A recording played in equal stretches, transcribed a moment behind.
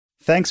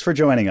Thanks for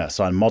joining us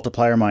on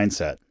Multiplier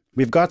Mindset.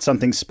 We've got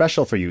something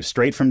special for you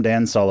straight from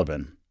Dan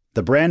Sullivan,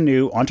 the brand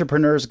new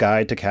Entrepreneur's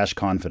Guide to Cash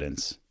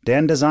Confidence.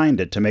 Dan designed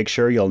it to make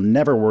sure you'll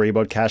never worry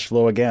about cash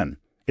flow again.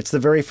 It's the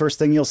very first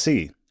thing you'll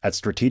see at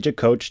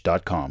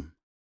strategiccoach.com.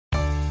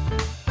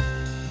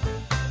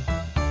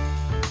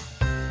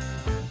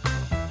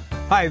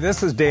 Hi,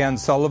 this is Dan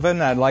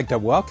Sullivan. I'd like to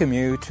welcome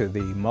you to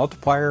the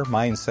Multiplier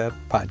Mindset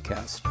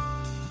Podcast.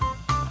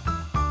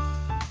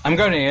 I'm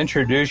going to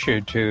introduce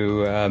you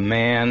to a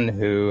man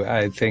who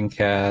I think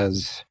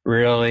has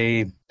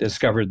really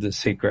discovered the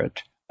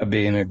secret of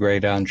being a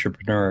great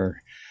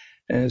entrepreneur.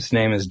 His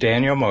name is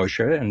Daniel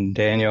Moshe, and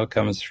Daniel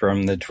comes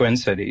from the Twin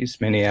Cities,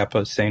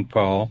 Minneapolis, St.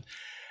 Paul.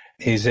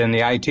 He's in the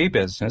IT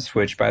business,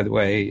 which, by the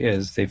way,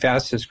 is the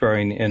fastest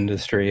growing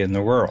industry in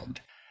the world.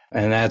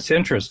 And that's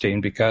interesting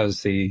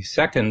because the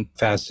second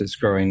fastest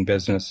growing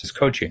business is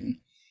coaching.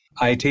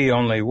 IT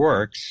only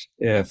works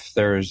if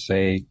there's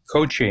a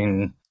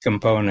coaching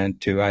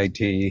component to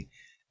IT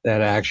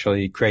that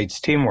actually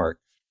creates teamwork.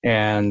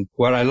 And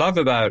what I love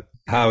about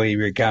how he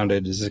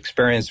recounted his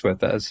experience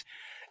with us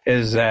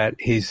is that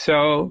he's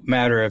so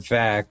matter of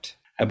fact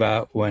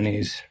about when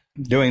he's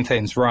doing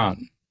things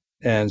wrong.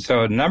 And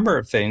so a number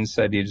of things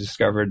that he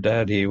discovered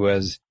that he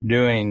was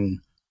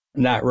doing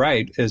not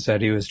right is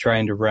that he was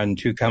trying to run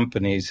two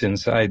companies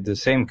inside the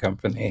same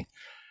company.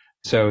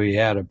 So he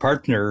had a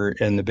partner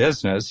in the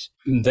business.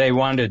 They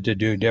wanted to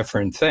do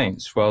different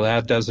things. Well,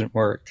 that doesn't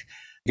work.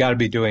 You got to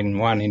be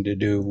wanting to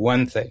do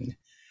one thing.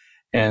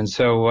 And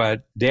so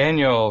what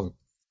Daniel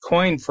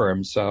coined for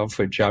himself,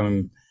 which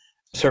I'm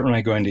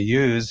certainly going to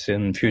use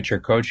in future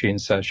coaching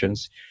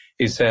sessions,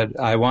 he said,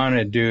 I want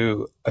to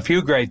do a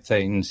few great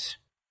things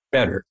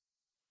better.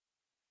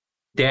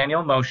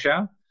 Daniel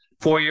Moshe,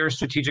 4-year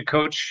strategic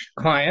coach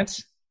client,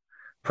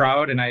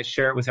 proud, and I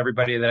share it with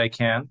everybody that I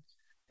can.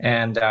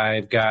 And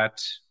I've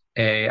got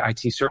a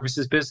IT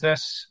services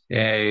business,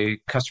 a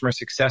customer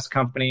success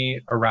company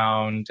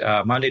around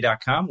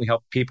Monday.com. We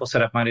help people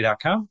set up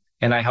Monday.com,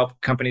 and I help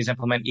companies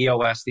implement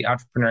EOS, the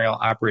Entrepreneurial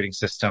Operating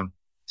System.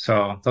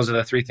 So those are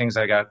the three things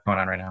I got going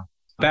on right now.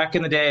 Back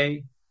in the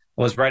day,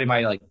 I was riding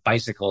my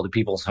bicycle to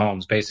people's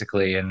homes,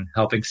 basically, and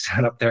helping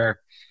set up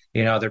their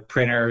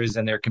printers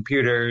and their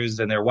computers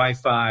and their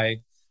Wi-Fi,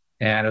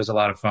 and it was a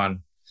lot of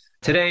fun.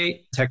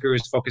 Today, TechGuru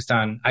is focused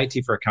on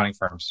IT for accounting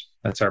firms.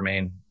 That's our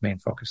main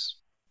focus.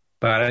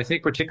 But I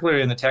think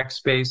particularly in the tech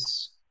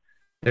space,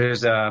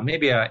 there's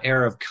maybe an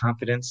air of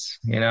confidence,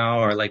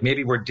 or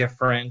maybe we're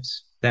different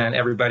than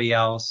everybody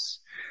else.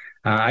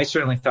 I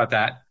certainly thought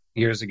that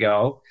years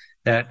ago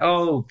that,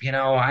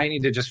 I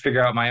need to just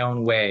figure out my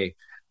own way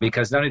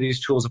because none of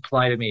these tools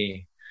apply to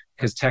me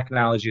because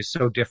technology is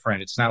so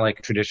different. It's not like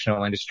a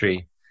traditional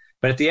industry.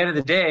 But at the end of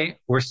the day,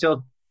 we're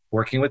still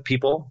working with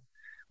people.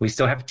 We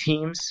still have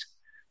teams.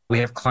 We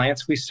have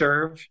clients we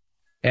serve.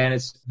 And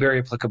it's very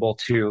applicable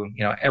to,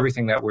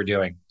 everything that we're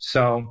doing.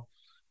 So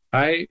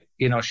I,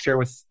 share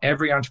with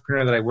every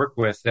entrepreneur that I work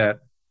with that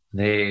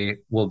they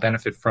will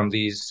benefit from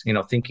these,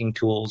 thinking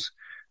tools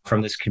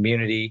from this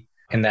community,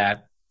 and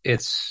that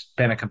it's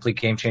been a complete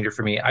game changer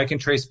for me. I can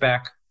trace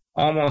back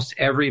almost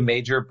every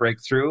major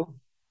breakthrough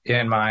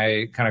in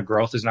my kind of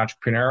growth as an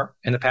entrepreneur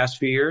in the past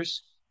few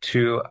years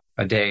to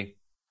a day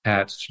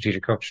at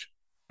Strategic Coach.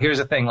 Here's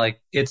the thing,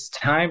 it's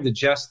time to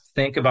just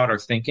think about our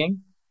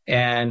thinking.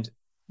 And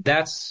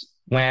that's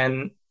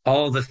when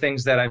all the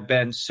things that I've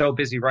been so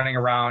busy running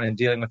around and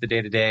dealing with the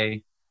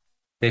day-to-day,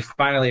 they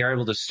finally are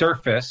able to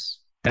surface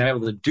and I'm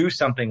able to do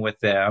something with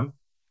them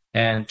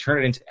and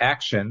turn it into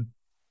action.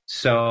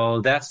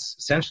 So that's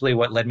essentially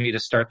what led me to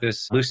start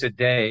this Lucid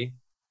Day.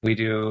 We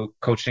do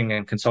coaching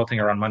and consulting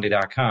around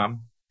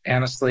Monday.com.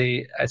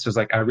 Honestly, it's just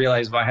I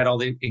realized I had all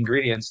the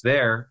ingredients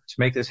there to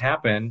make this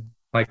happen.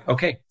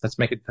 Okay, let's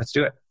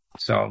do it.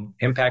 So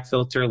Impact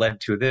Filter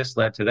led to this,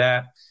 led to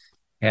that.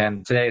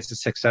 And today it's a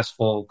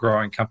successful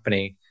growing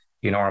company,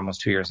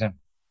 almost 2 years in.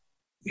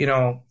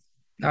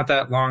 Not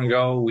that long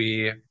ago,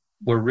 we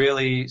were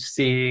really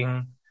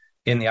seeing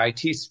in the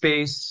IT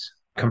space,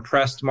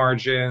 compressed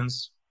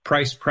margins,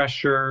 price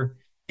pressure,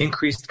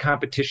 increased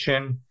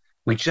competition.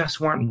 We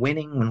just weren't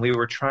winning when we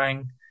were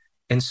trying.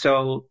 And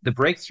so the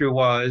breakthrough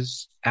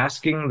was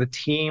asking the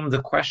team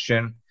the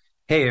question,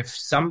 hey, if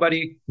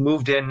somebody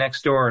moved in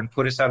next door and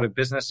put us out of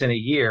business in a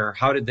year,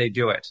 how did they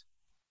do it?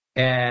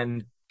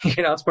 And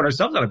let's put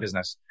ourselves out of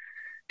business.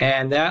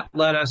 And that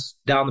led us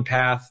down the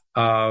path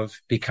of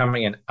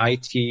becoming an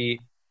IT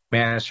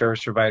managed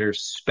service provider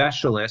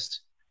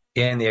specialist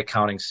in the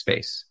accounting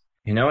space.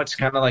 It's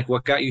kind of like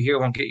what got you here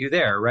won't get you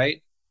there,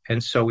 right?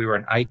 And so we were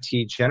an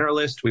IT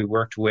generalist. We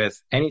worked with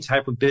any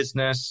type of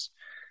business,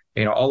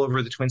 all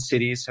over the Twin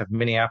Cities of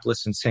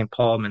Minneapolis and St.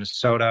 Paul,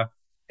 Minnesota.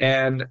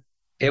 And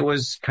it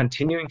was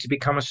continuing to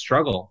become a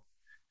struggle.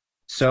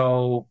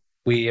 So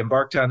we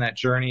embarked on that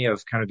journey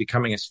of kind of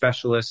becoming a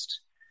specialist.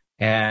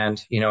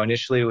 And,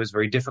 initially it was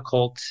very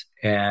difficult,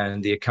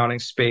 and the accounting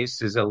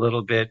space is a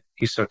little bit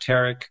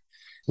esoteric.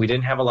 We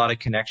didn't have a lot of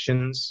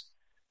connections,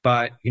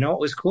 but what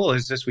was cool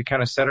is we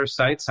kind of set our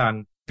sights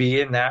on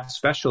being that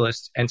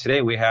specialist. And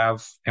today we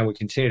have, and we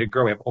continue to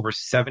grow, we have over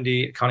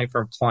 70 accounting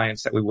firm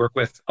clients that we work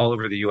with all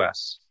over the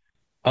US.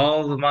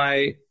 All of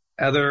my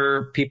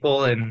other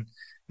people in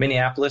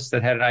Minneapolis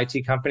that had an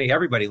IT company,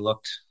 everybody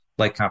looked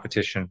like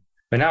competition.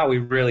 But now we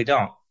really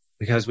don't,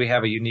 because we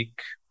have a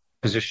unique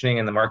positioning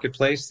in the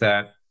marketplace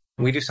that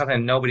we do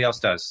something nobody else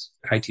does.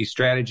 IT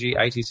strategy,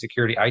 IT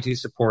security, IT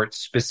support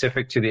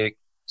specific to the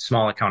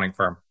small accounting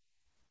firm,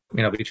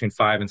 between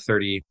 5 and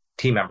 30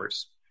 team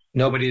members.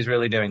 Nobody's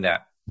really doing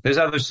that. There's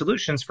other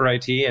solutions for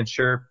IT, and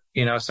sure,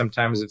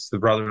 sometimes it's the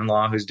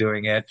brother-in-law who's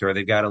doing it, or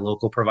they've got a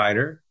local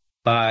provider,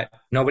 but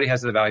nobody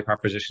has the value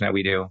proposition that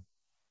we do.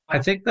 I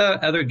think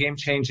the other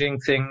game-changing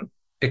thing,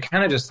 it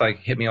kind of just like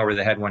hit me over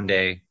the head one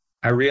day.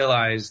 I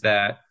realized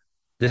that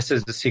this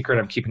is the secret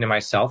I'm keeping to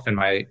myself, and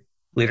my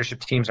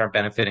leadership teams aren't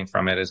benefiting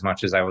from it as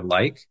much as I would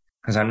like,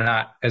 because I'm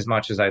not, as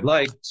much as I'd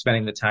like,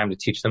 spending the time to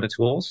teach them the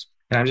tools.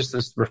 And I'm just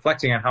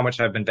reflecting on how much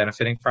I've been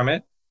benefiting from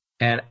it.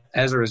 And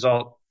as a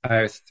result,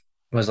 I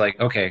was like,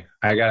 okay,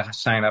 I got to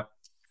sign up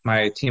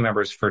my team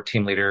members for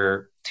team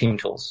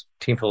tools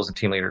and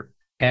team leader.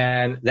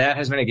 And that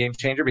has been a game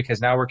changer,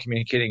 because now we're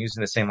communicating using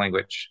the same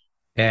language.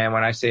 And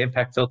when I say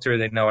impact filter,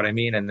 they know what I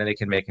mean, and then they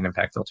can make an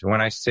impact filter.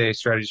 When I say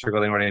strategy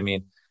circle, they know what I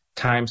mean.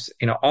 Times,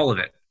 all of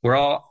it. We're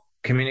all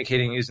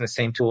communicating using the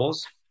same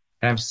tools.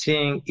 And I'm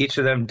seeing each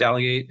of them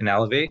delegate and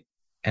elevate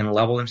and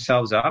level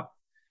themselves up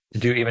to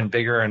do even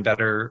bigger and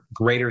better,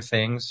 greater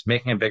things,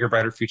 making a bigger,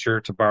 brighter future,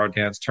 to borrow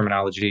Dan's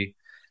terminology,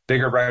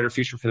 bigger, brighter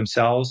future for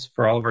themselves,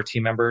 for all of our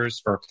team members,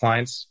 for our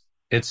clients.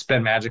 It's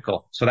been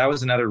magical. So that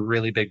was another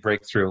really big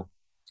breakthrough.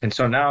 And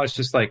so now it's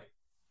just like,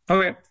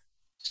 okay,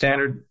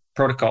 standard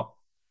protocol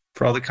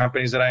for all the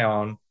companies that I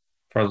own,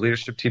 for all the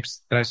leadership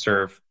teams that I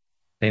serve,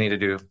 they need to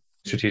do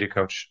strategic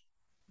coach.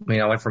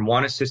 I went from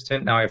 1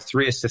 assistant, now I have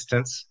 3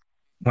 assistants.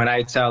 When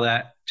I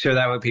share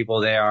that with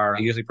people, they are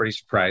usually pretty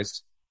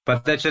surprised.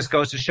 But that just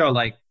goes to show,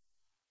 like,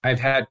 I've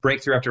had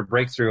breakthrough after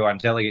breakthrough on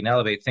delegate and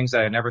elevate, things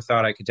that I never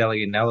thought I could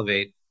delegate and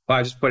elevate. Well,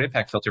 I just put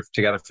impact filter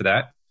together for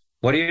that.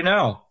 What do you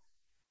know?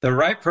 The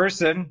right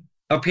person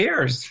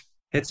appears.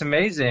 It's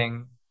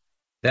amazing.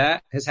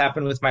 That has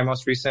happened with my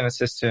most recent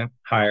assistant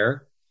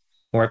hire,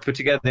 where I put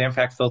together the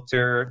impact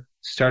filter,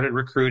 started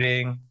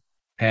recruiting,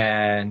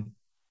 and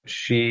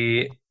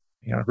she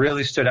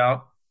really stood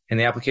out in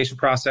the application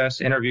process,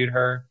 interviewed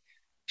her.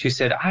 She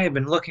said, I have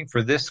been looking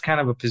for this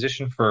kind of a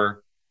position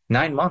for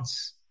 9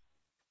 months.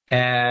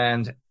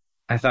 And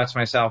I thought to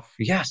myself,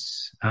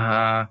 yes,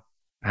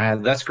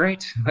 that's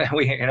great.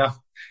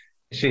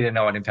 She didn't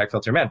know what impact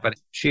filter meant, but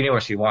she knew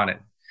what she wanted.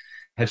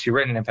 Had she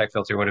written an impact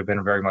filter, it would have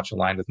been very much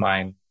aligned with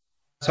mine.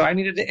 So I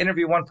needed to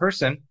interview one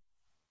person,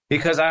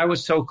 because I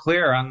was so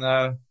clear on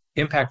the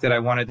impact that I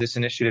wanted this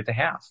initiative to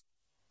have.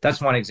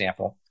 That's one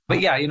example.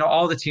 But yeah,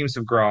 all the teams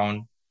have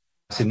grown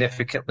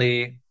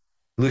significantly.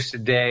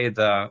 Lucid Day,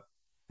 the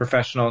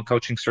professional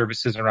coaching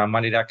services around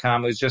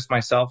Monday.com, it was just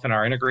myself and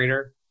our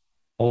integrator.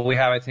 Well, we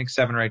have, I think,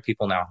 7 or 8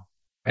 people now.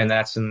 And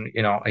that's in,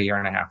 a year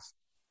and a half.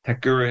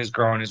 Tech Guru has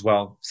grown as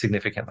well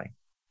significantly.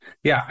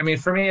 Yeah,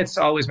 for me, it's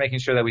always making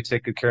sure that we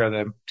take good care of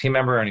the team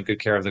member and good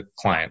care of the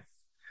client.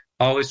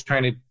 Always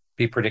trying to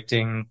be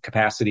predicting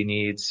capacity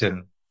needs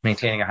and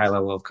maintaining a high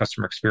level of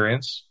customer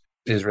experience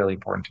is really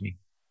important to me.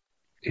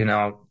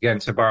 Again,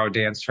 to borrow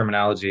Dan's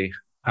terminology,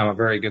 I'm a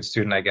very good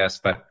student, I guess,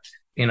 but,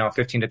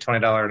 $15 to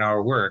 $20 an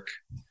hour work,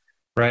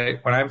 right?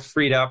 When I'm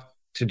freed up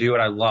to do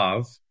what I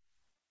love,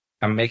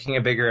 I'm making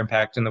a bigger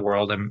impact in the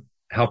world. I'm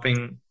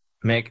helping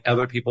make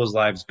other people's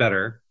lives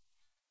better.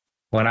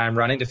 When I'm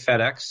running to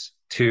FedEx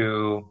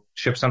to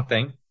ship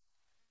something,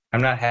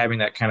 I'm not having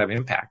that kind of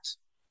impact.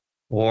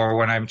 Or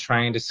when I'm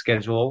trying to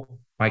schedule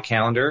my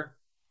calendar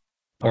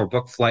or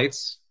book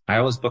flights, I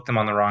always book them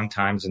on the wrong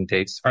times and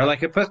dates. Or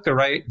like I put the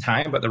right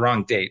time, but the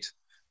wrong date.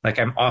 Like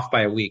I'm off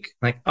by a week.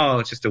 Like, oh,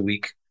 it's just a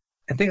week.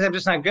 And things I'm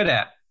just not good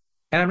at.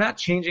 And I'm not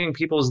changing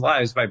people's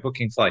lives by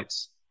booking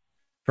flights.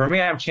 For me,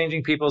 I'm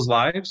changing people's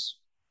lives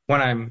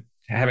when I'm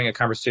having a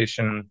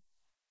conversation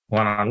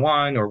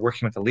one-on-one, or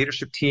working with a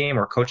leadership team,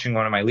 or coaching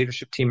one of my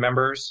leadership team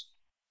members.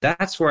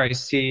 That's where I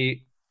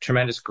see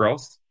tremendous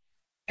growth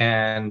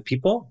and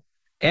people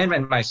and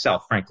in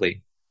myself,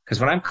 frankly. Because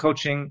when I'm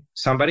coaching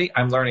somebody,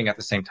 I'm learning at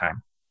the same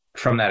time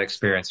from that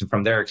experience and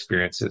from their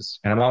experiences.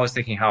 And I'm always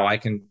thinking how I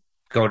can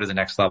go to the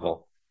next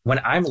level. When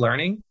I'm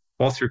learning,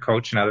 both through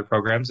coach and other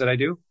programs that I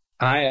do,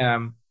 I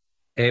am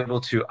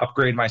able to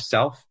upgrade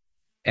myself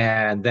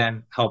and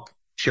then help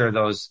share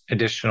those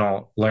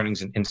additional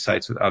learnings and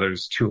insights with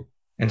others too.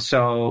 And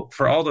so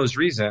for all those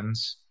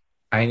reasons,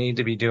 I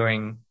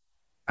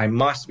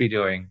must be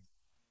doing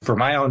for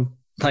my own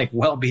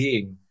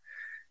well-being.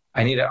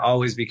 I need to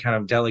always be kind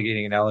of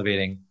delegating and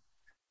elevating.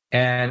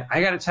 And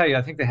I got to tell you,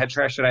 I think the head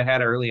trash that I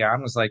had early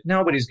on was like,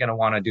 nobody's going to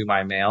want to do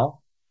my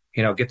mail,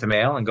 get the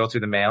mail and go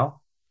through the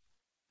mail.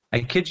 I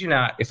kid you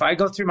not. If I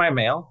go through my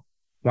mail,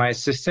 my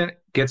assistant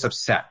gets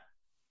upset.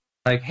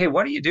 Like, hey,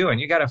 what are you doing?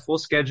 You got a full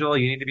schedule.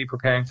 You need to be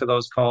preparing for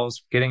those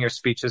calls, getting your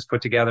speeches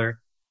put together.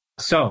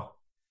 So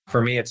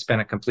for me, it's been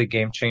a complete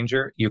game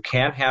changer. You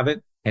can have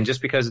it. And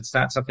just because it's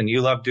not something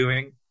you love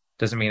doing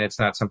doesn't mean it's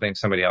not something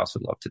somebody else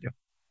would love to do.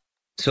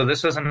 So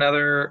this was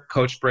another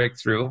coach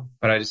breakthrough,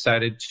 but I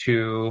decided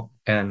to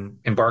and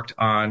embarked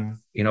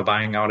on,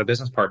 buying out a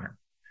business partner.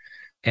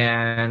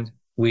 And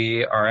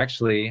we are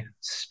actually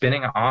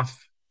spinning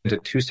off into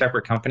two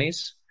separate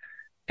companies,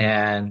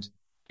 and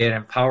it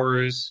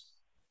empowers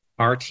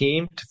our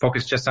team to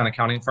focus just on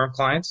accounting firm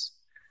clients.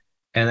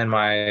 And then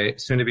my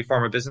soon to be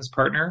former business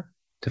partner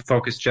to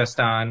focus just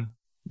on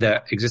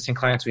the existing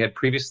clients we had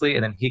previously.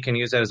 And then he can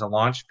use that as a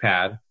launch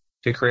pad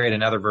to create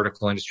another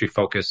vertical industry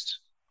focused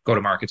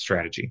go-to-market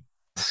strategy.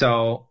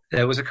 So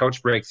it was a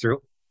coach breakthrough,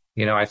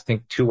 I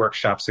think 2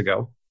 workshops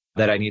ago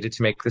that I needed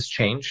to make this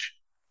change.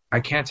 I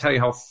can't tell you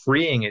how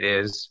freeing it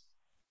is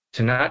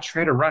to not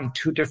try to run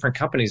 2 different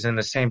companies in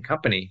the same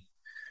company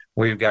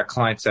where you've got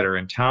clients that are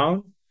in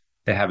town,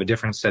 they have a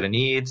different set of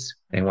needs,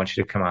 they want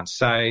you to come on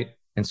site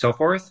and so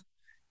forth.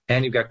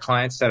 And you've got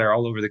clients that are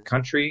all over the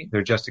country.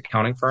 They're just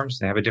accounting firms.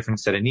 They have a different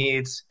set of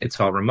needs. It's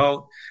all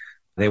remote.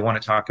 They want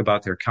to talk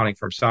about their accounting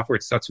firm software.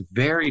 So it's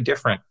very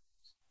different.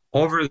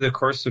 Over the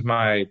course of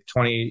my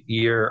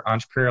 20-year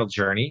entrepreneurial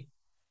journey,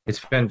 it's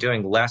been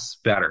doing less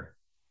better,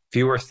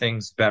 fewer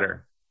things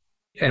better.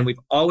 And we've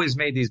always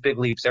made these big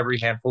leaps every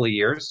handful of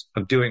years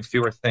of doing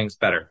fewer things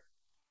better.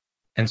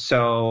 And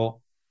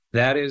so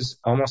that is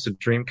almost a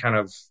dream kind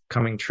of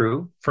coming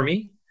true for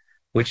me,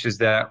 which is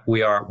that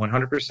we are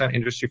 100%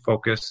 industry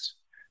focused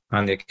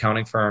on the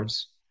accounting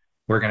firms.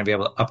 We're going to be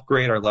able to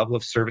upgrade our level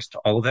of service to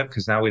all of them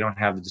because now we don't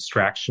have the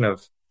distraction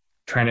of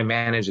trying to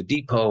manage a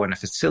depot and a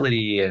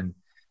facility and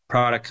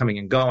product coming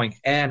and going.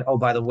 And, oh,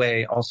 by the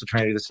way, also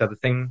trying to do this other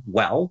thing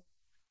well.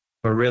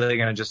 We're really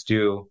going to just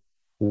do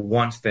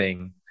one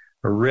thing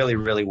really,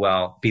 really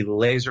well, be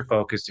laser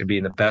focused and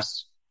being the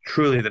best,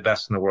 truly the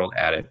best in the world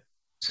at it.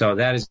 So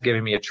that is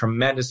giving me a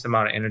tremendous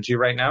amount of energy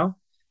right now.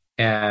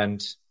 And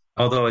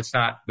although it's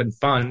not been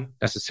fun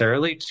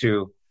necessarily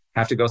to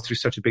have to go through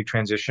such a big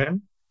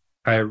transition,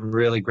 I'm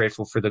really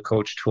grateful for the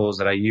coach tools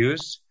that I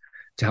use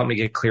to help me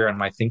get clear on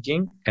my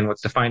thinking and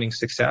what's defining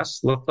success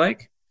look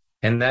like.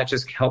 And that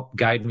just helped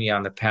guide me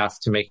on the path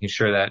to making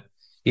sure that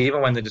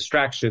even when the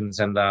distractions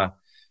and the,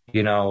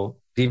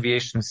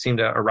 deviations seem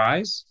to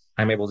arise,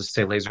 I'm able to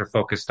stay laser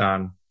focused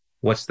on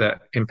what's the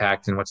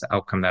impact and what's the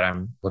outcome that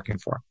I'm looking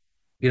for.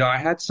 I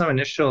had some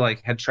initial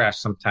head trash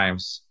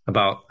sometimes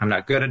about I'm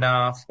not good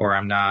enough or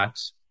I'm not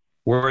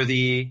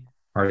worthy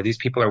or these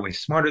people are way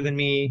smarter than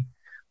me.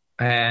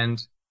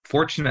 And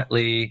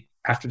fortunately,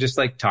 after just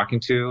talking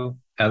to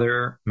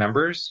other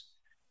members,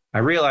 I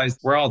realized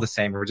we're all the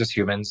same. We're just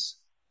humans.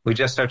 We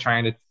just are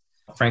trying to,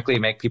 frankly,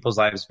 make people's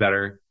lives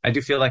better. I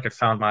do feel like I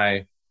found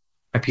my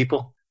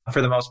people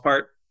for the most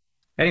part.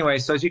 Anyway,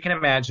 so as you can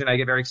imagine, I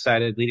get very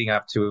excited leading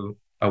up to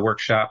a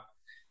workshop.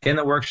 In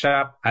the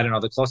workshop, I don't know,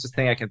 the closest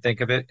thing I can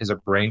think of it is a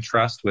brain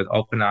trust with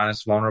open,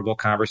 honest, vulnerable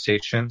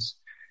conversations.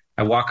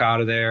 I walk out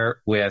of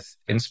there with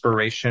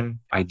inspiration,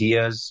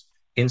 ideas,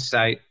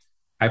 insight.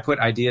 I put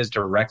ideas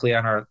directly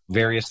on our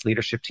various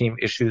leadership team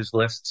issues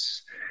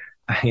lists.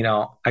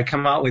 I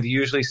come out with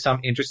usually some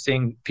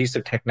interesting piece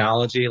of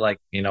technology,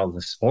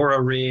 this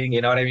Oura ring,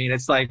 you know what I mean?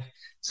 It's like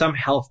some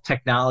health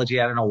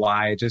technology. I don't know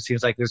why. It just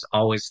seems like there's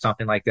always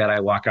something like that I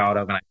walk out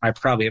of, and I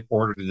probably have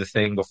ordered the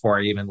thing before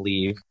I even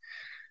leave.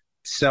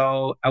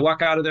 So I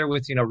walk out of there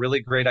with, really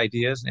great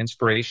ideas and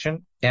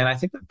inspiration. And I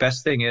think the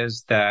best thing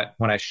is that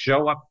when I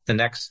show up the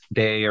next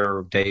day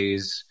or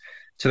days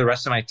to the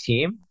rest of my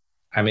team,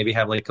 I maybe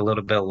have a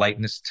little bit of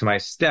lightness to my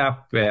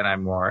step and have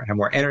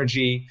more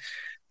energy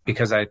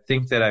because I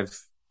think that I've,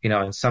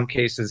 in some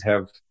cases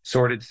have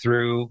sorted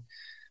through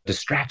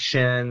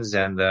distractions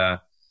and the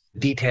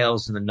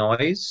details and the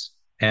noise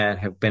and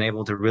have been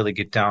able to really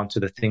get down to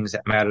the things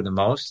that matter the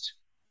most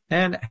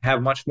and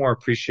have much more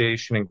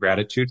appreciation and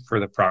gratitude for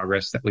the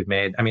progress that we've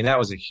made. I mean, that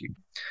was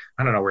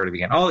I don't know where to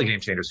begin. All the game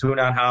changers, Who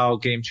Not How,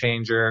 Game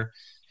Changer.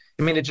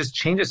 I mean, it just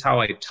changes how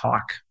I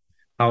talk,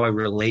 how I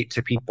relate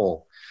to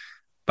people.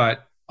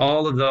 But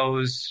all of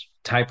those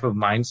type of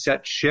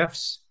mindset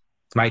shifts,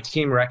 my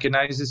team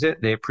recognizes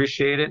it, they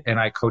appreciate it, and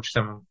I coach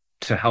them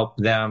to help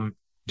them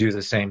do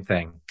the same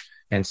thing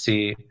and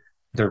see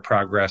their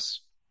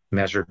progress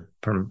measured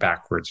from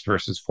backwards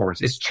versus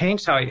forwards. It's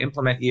changed how I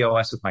implement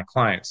EOS with my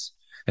clients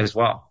as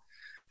well.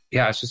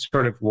 Yeah, it's just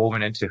sort of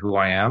woven into who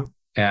I am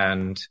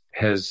and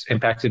has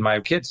impacted my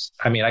kids.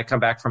 I mean, I come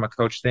back from a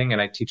coach thing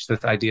and I teach the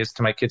ideas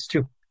to my kids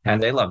too.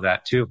 And they love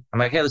that too. I'm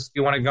like, hey,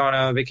 you want to go on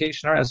a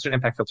vacation? All right, let's do an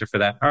impact filter for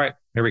that. All right,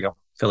 here we go.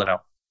 Fill it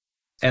out.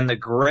 And the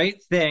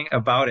great thing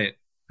about it,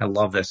 I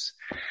love this.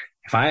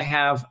 If I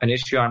have an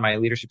issue on my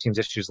leadership team's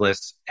issues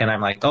list and I'm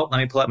like, oh, let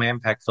me pull up my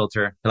impact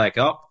filter. They're like,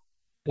 oh,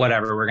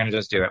 whatever, we're going to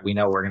just do it. We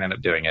know we're going to end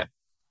up doing it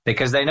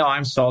because they know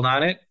I'm sold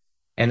on it.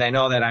 And they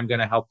know that I'm going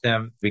to help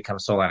them become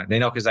sold on it. They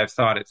know because I've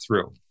thought it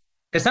through.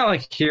 It's not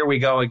like, here we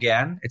go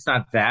again. It's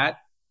not that.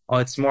 Oh,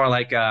 it's more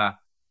like,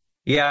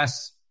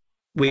 yes,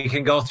 we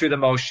can go through the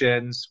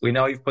motions. We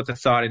know you've put the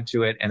thought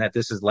into it and that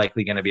this is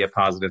likely going to be a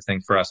positive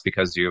thing for us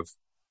because you've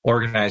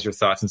organized your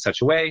thoughts in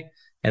such a way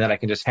and that I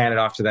can just hand it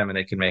off to them and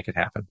they can make it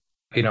happen.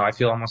 I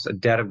feel almost a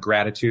debt of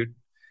gratitude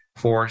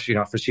for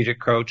strategic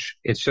coach.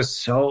 It's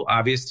just so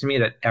obvious to me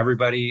that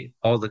everybody,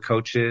 all the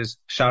coaches,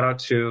 shout out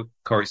to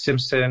Corey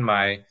Simpson,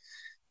 my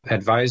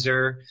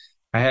advisor.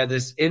 I had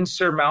this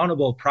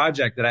insurmountable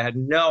project that I had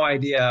no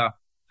idea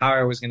how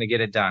I was going to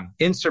get it done.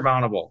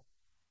 Insurmountable.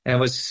 And it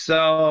was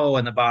so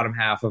in the bottom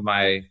half of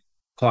my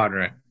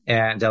quadrant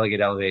and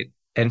Delegate Elevate.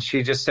 And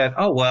she just said,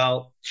 oh,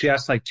 well, she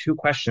asked like 2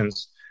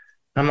 questions.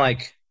 I'm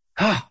like,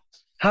 how,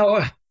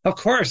 of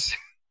course.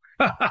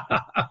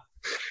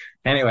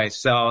 Anyway,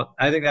 so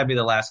I think that'd be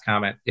the last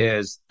comment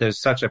is there's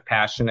such a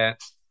passionate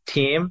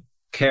team,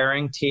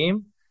 caring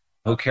team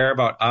who care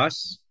about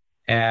us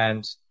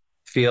and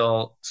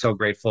feel so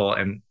grateful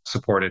and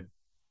supported.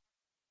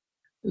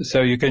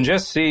 So you can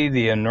just see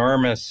the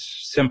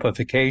enormous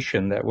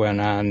simplification that went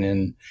on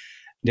in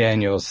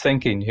Daniel's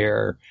thinking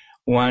here.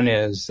 One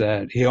is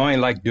that he only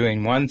liked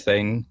doing one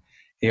thing.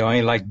 He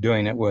only liked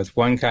doing it with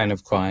one kind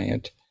of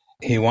client.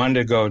 He wanted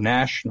to go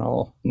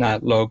national,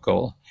 not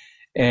local.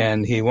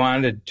 And he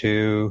wanted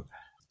to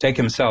take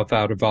himself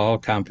out of all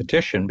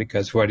competition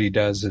because what he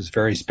does is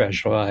very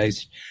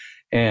specialized.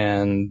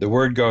 And the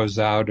word goes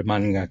out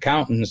among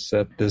accountants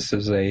that this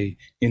is a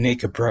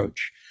unique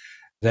approach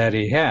that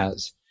he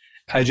has.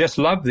 I just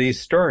love these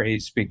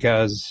stories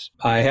because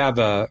I have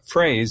a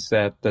phrase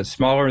that the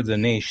smaller the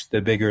niche,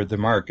 the bigger the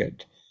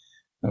market.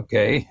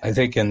 Okay. I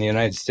think in the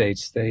United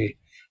States, they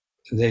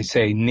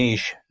say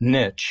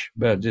niche,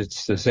 but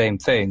it's the same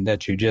thing,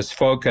 that you just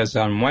focus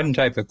on one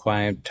type of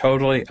client,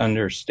 totally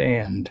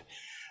understand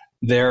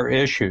their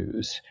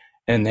issues,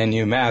 and then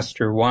you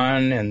master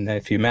one. And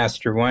if you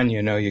master one,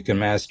 you can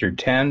master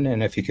 10.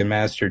 And if you can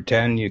master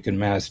 10, you can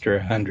master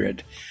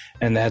 100.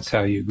 And that's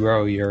how you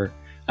grow your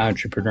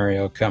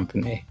entrepreneurial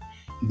company.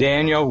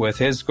 Daniel, with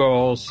his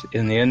goals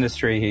in the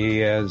industry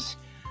he is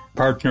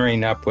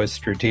partnering up with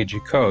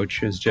Strategic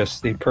Coach, is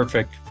just the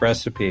perfect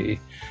recipe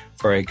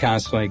for a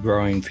constantly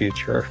growing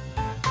future.